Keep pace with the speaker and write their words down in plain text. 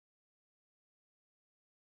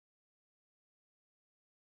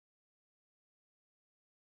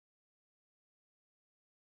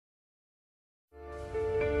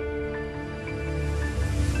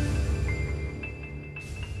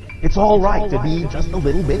It's all right to be just a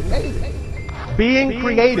little bit crazy. Being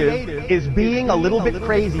creative is being a little bit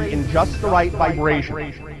crazy in just the right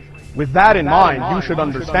vibration. With that in mind, you should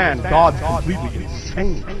understand God's completely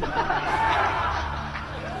insane.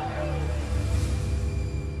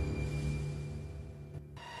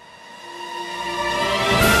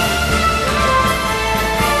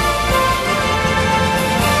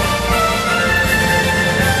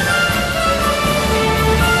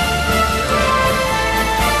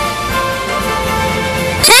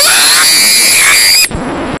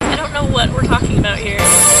 What we're talking about here.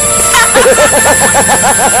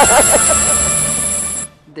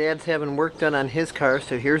 Dad's having work done on his car,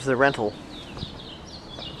 so here's the rental.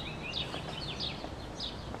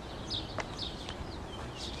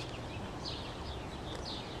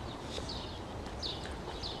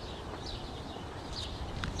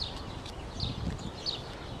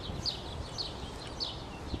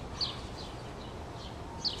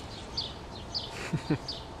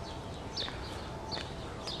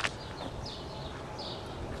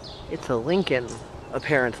 It's a Lincoln,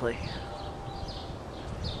 apparently.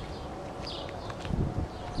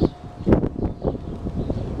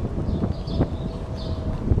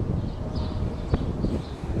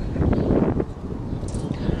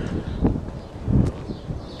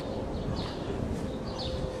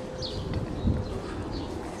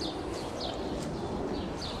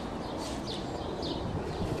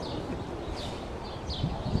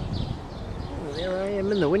 There I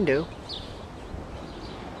am in the window.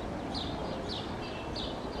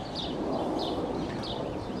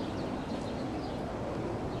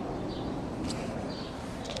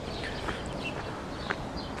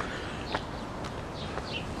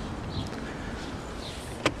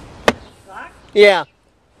 Yeah.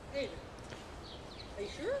 Hey, are you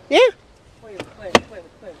sure? Yeah. Wait.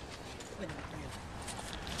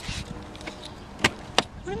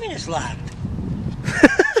 What do you mean it's locked?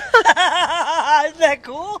 Isn't that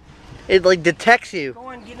cool? It like detects you. Go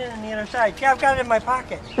on, get in on the other side. Yeah, I've got it in my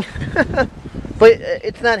pocket. But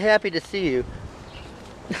it's not happy to see you.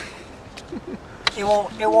 It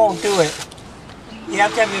won't do it. You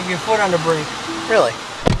have to have your foot on the brake. Really?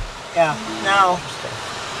 Yeah. Now,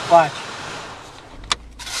 watch.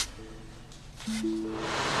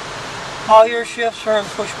 All your shifts are in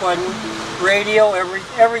push button, radio,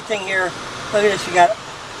 everything here. Look at this, you got it.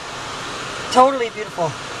 Totally beautiful.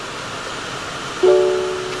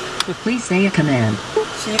 Please say a command.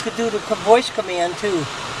 So you could do the voice command too.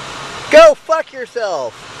 Go fuck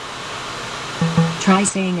yourself! Try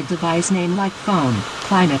saying a device name like phone,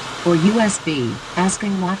 climate, or USB.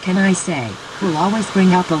 Asking what can I say will always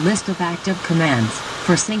bring up a list of active commands.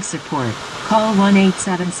 For sync support, call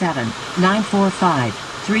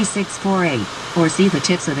 1-877-945-3648 or see the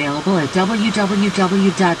tips available at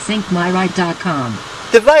www.syncmyride.com.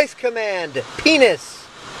 Device command, penis.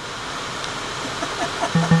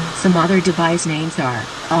 Some other device names are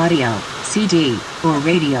audio, CD, or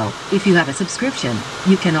radio. If you have a subscription,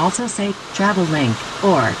 you can also say travel link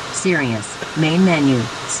or Sirius main menu.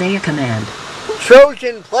 Say a command.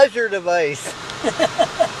 Trojan pleasure device.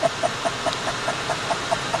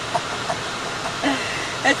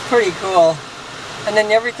 That's pretty cool. And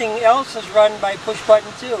then everything else is run by push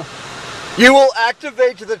button too. You will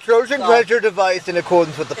activate the Trojan It's pleasure device in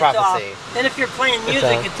accordance with the prophecy. Then if you're playing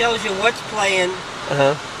music, it tells you what's playing.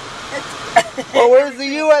 Well, where's the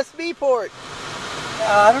USB port?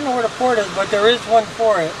 I don't know where the port is, but there is one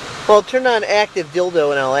for it. Well, turn on active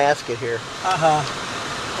dildo and I'll ask it here.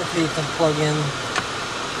 Let's see, you can plug in.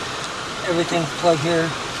 Everything's plugged here.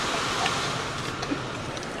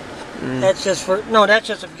 That's just for, no, that's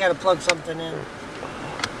just if you gotta plug something in.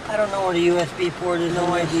 I don't know where the USB port is,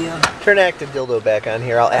 no idea. Turn active dildo back on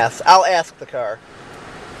here. I'll ask the car.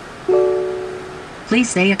 Please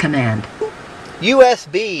say a command.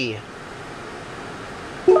 USB.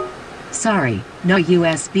 Sorry, no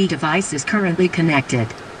USB device is currently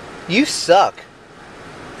connected. You suck.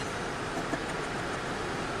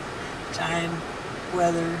 Time,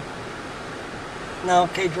 weather. No,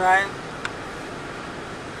 okay, drive.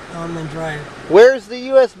 No, I'm in drive. Where's the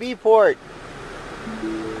USB port?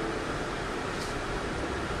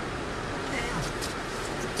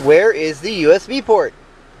 Where is the USB port?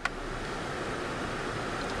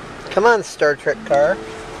 Come on, Star Trek car.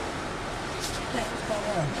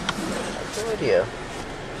 No idea.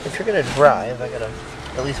 If you're gonna drive, I gotta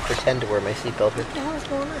at least pretend to wear my seatbelt here. What the hell is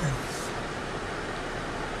going on?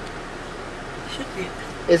 Should be.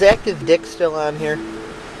 Is Active Dick still on here? I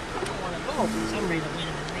don't want to go for some reason. Wait a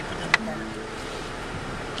minute, let me put that in the car.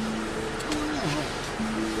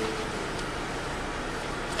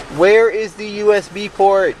 Where is the USB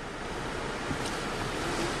port?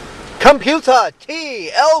 Computer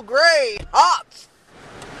T. L. Gray. Hot.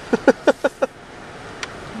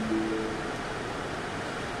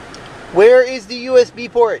 Where is the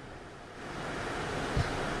USB port?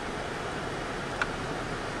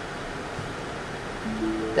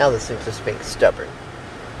 Now this thing's just being stubborn.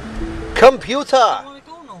 Computer! I don't want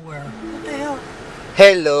to go nowhere. What the hell?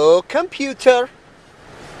 Hello, computer.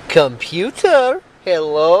 Computer.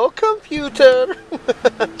 Hello, computer.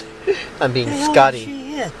 I'm being What the hell Scotty. did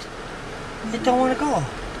she hit? It don't want to go.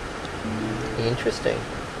 Interesting.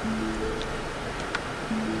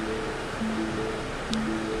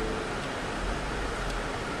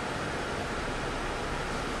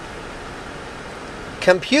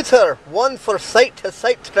 Computer, 1 for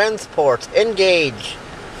site-to-site transport. Engage.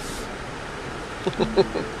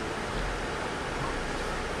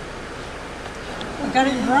 I got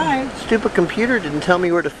it right. Stupid computer didn't tell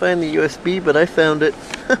me where to find the USB, but I found it.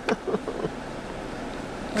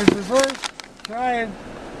 There's reverse drive.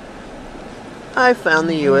 I found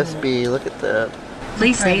the USB. Look at that.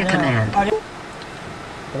 Please say a Right command. now.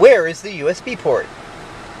 Where is the USB port?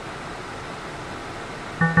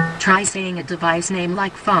 Try saying a device name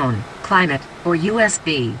like phone, climate, or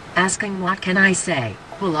USB. Asking what can I say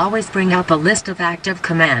will always bring up a list of active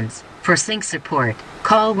commands. For sync support,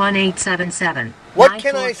 call 1-877 What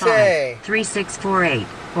can I say? 3648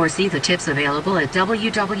 or see the tips available at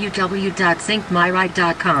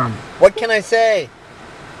www.syncmyride.com. What can I say?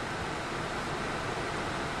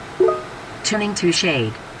 Tuning to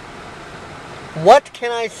shade. What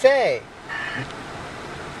can I say?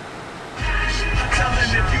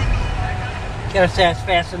 Gotta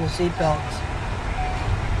fasten the seatbelts.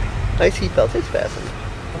 My seatbelt is fastened.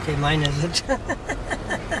 Okay, mine isn't.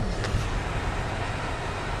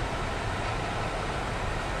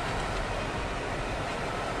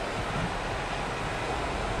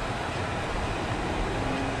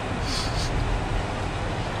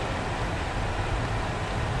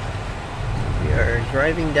 We are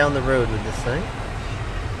driving down the road with this thing.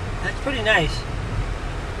 That's pretty nice.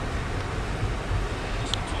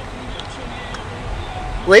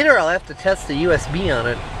 Later I'll have to test the USB on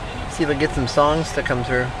it. See if I get some songs to come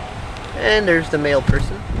through. And there's the mail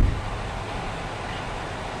person.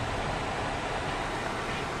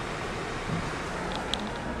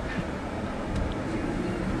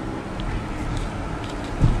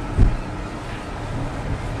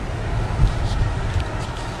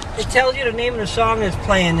 It tells you the name of the song that's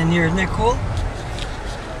playing in here. Isn't that cool?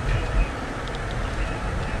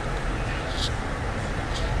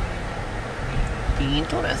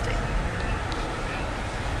 Interesting.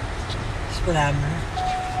 Speedometer.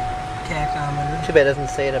 Tachometer. Too bad it doesn't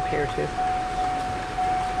say it up here too.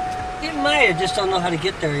 It might. I just don't know how to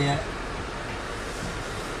get there yet.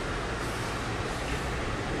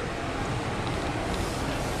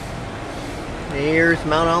 Here's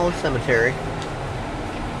Mount Olive Cemetery.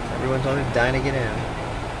 Everyone's always dying to get in.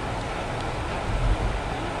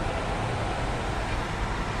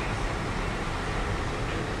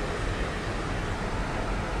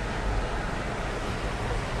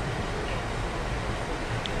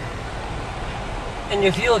 And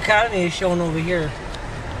your fuel economy is shown over here.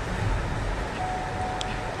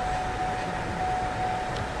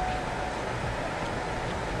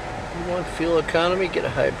 You want fuel economy? Get a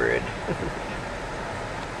hybrid.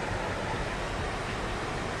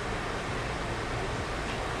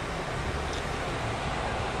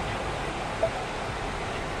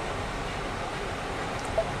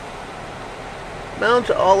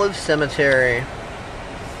 Mount Olive Cemetery.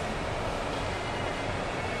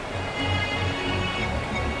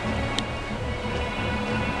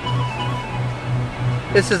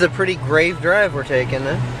 This is a pretty grave drive we're taking,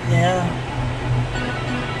 huh? Yeah.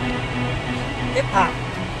 Hip hop.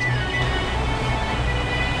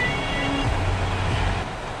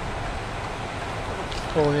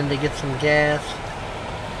 Pulling in to get some gas.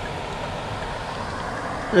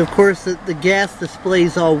 And of course the gas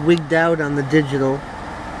display's all wigged out on the digital.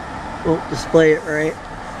 Won't display it right.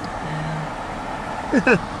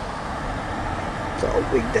 Yeah. It's all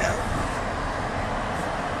wigged out.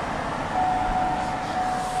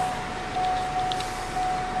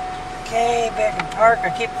 Okay, back in park. I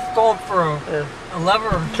keep going for a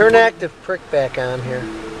lever. Turn active prick back on here.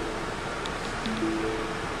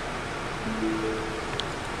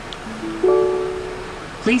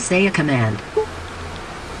 Please say a command.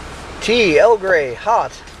 T. L. Gray.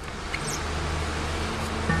 Hot.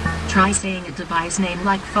 Try saying a device name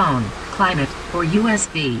like phone, climate, or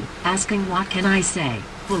USB. Asking what can I say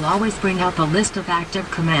will always bring up a list of active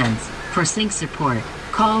commands. For sync support,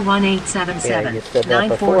 Call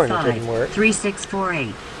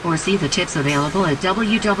 1-877-945-3648 or see the tips available at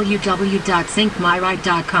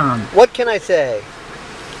www.syncmyride.com. What can I say?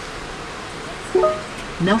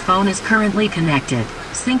 No phone is currently connected.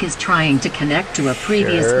 Sync is trying to connect to a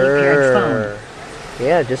previously paired phone.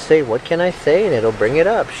 Yeah, just say, what can I say? And it'll bring it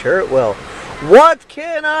up. Sure it will. What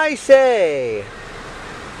can I say?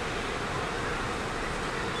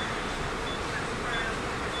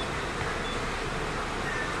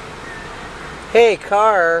 Hey,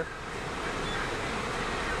 car.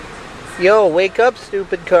 Yo, wake up,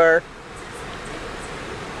 stupid car.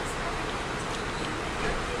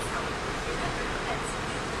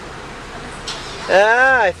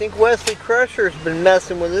 I think Wesley Crusher's been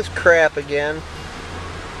messing with this crap again.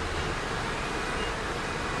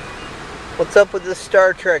 What's up with this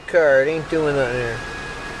Star Trek car? It ain't doing nothing here.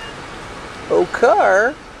 Oh,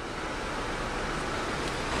 car.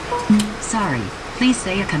 Sorry, please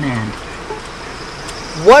say a command.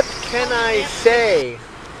 What can I say?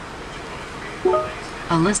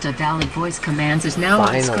 A list of valid voice commands is now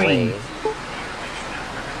on the screen.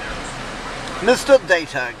 Mr.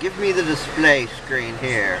 Data, give me the display screen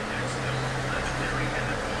here.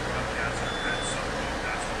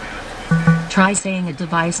 Try saying a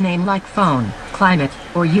device name like phone, climate,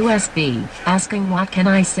 or USB. Asking what can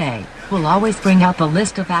I say will always bring up a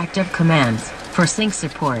list of active commands. For sync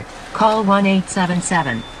support, call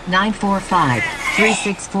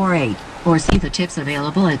 1-877-945-3648 or see the tips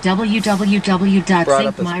available at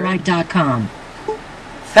www.syncmyride.com.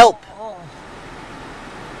 Help!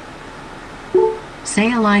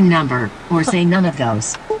 Say a line number, or say none of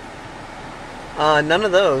those. None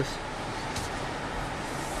of those.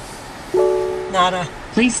 Nada.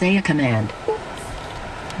 Please say a command.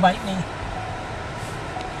 Bite me.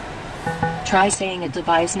 Try saying a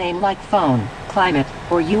device name like phone, climate,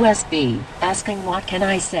 or USB. Asking what can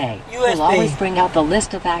I say USB. will always bring up a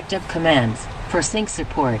list of active commands. For sync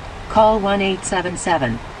support, call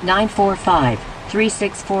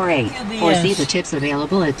 1-877-945-3648 or see the tips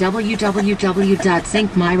available at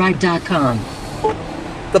www.syncmyride.com.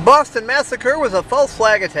 The Boston Massacre was a false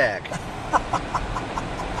flag attack.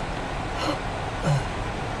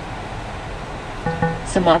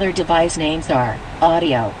 Some other device names are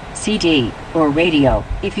audio, CD, or radio.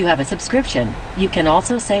 If you have a subscription, you can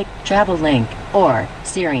also say travel link or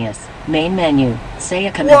Sirius. Main menu. Say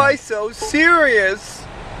a command. Why so serious?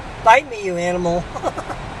 Bite me, you animal.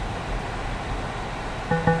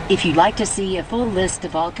 If you'd like to see a full list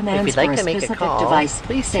of all commands for a specific device,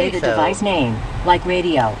 please say the device name, like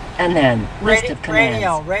radio, and then list of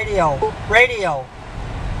commands. Radio.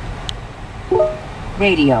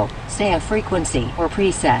 Radio. Say a frequency or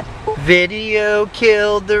preset. Video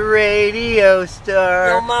killed the radio star.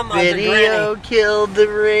 Yo, mama, Video killed the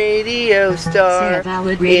radio star. Say a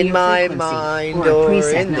valid radio in my frequency mind or a or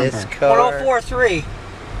preset in this number. car. 104.3.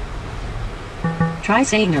 Try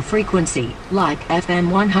saying a frequency, like FM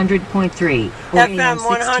 100.3 or AM FM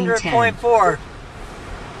 1610. 100.4.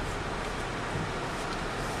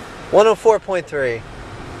 104.3.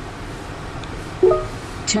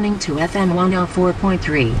 Tuning to FM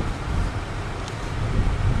 104.3.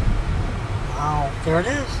 Wow, there it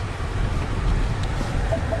is.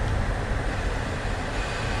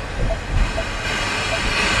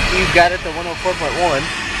 You got it to 104.1.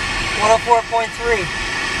 104.3.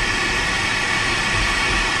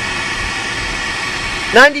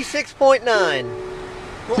 96.9.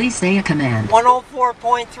 Please say a command.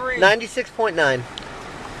 104.3. 96.9.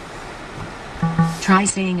 Try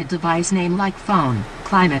saying a device name like phone,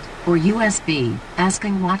 climate, or USB.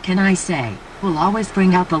 Asking what can I say will always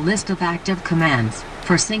bring up a list of active commands.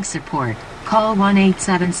 For sync support, call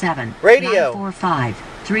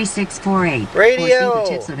 1-877-945-3648 Radio. or see the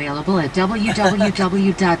tips available at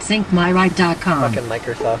www.syncmyride.com. Fucking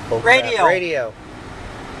Microsoft bullcrap. Radio. Radio.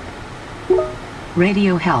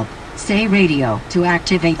 Radio help. Say radio to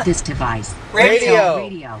activate this device. Radio.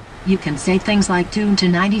 Radio. You can say things like tune to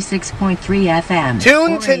 96.3 FM.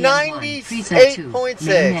 Tune or to AM1, preset 2, 98.6.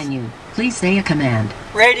 main menu. Please say a command.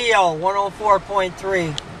 Radio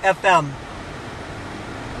 104.3 FM.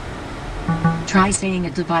 Try saying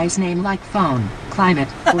a device name like phone, climate,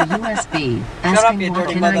 or USB. Asking you what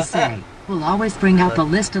dirty can I mother. say will always bring up a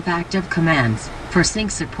list of active commands. For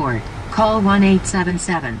sync support, call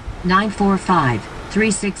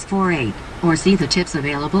 1-877-945-3648 or see the tips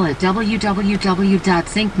available at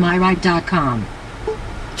www.syncmyride.com.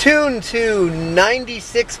 Tune to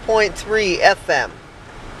 96.3 FM.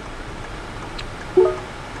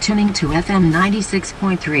 Tuning to FM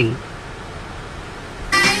 96.3.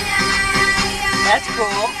 That's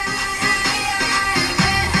cool.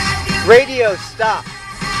 Radio stop.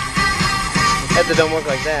 Heads don't work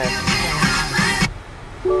like that.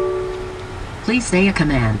 Please say a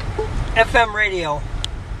command. FM radio.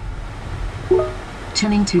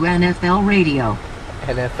 Tuning to NFL radio.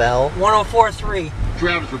 NFL. 104.3.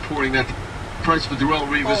 Drivers reporting that the price for Darrelle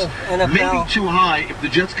Revis NFL. may be too high if the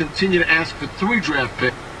Jets continue to ask for 3 draft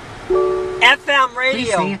picks. FM Please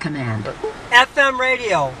say a radio. command. FM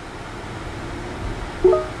radio.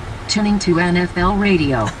 Tuning to NFL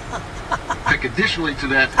radio. Heck, additionally to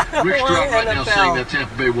that, Rick Why Stroud right now NFL? saying that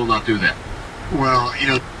Tampa Bay will not do that. Well, you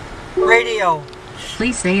know, Radio.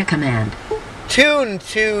 Please say a command. Tune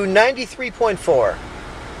to 93.4.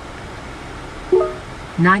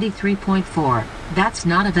 93.4. That's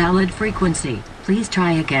not a valid frequency. Please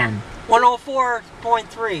try again.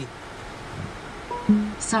 104.3.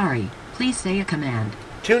 Sorry. Please say a command.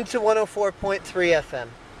 Tune to 104.3 FM.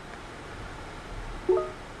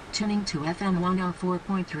 Tuning to FM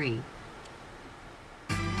 104.3.